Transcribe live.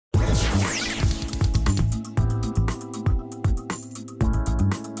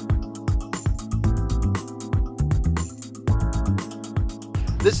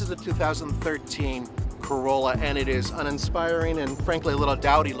This is the 2013 Corolla, and it is uninspiring and frankly a little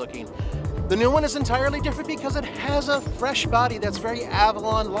dowdy looking. The new one is entirely different because it has a fresh body that's very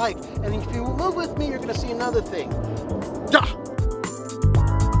Avalon-like. And if you move with me, you're going to see another thing. Duh!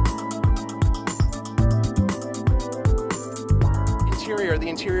 The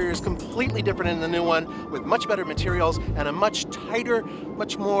interior is completely different in the new one, with much better materials and a much tighter,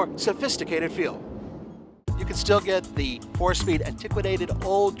 much more sophisticated feel. You can still get the 4-speed antiquated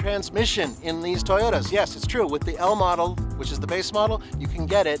old transmission in these Toyotas. Yes, it's true. With the L model, which is the base model, you can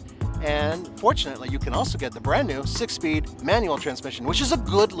get it. And fortunately, you can also get the brand new 6-speed manual transmission, which is a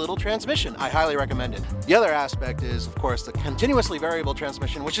good little transmission. I highly recommend it. The other aspect is, of course, the continuously variable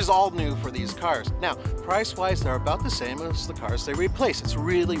transmission, which is all new for these cars. Now, price-wise, they're about the same as the cars they replace. It's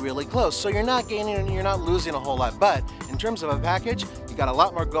really, really close. So you're not gaining and you're not losing a whole lot. But in terms of a package, you got a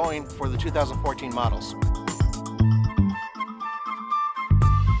lot more going for the 2014 models.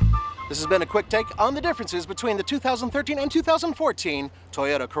 This has been a quick take on the differences between the 2013 and 2014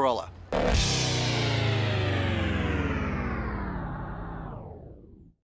 Toyota Corolla.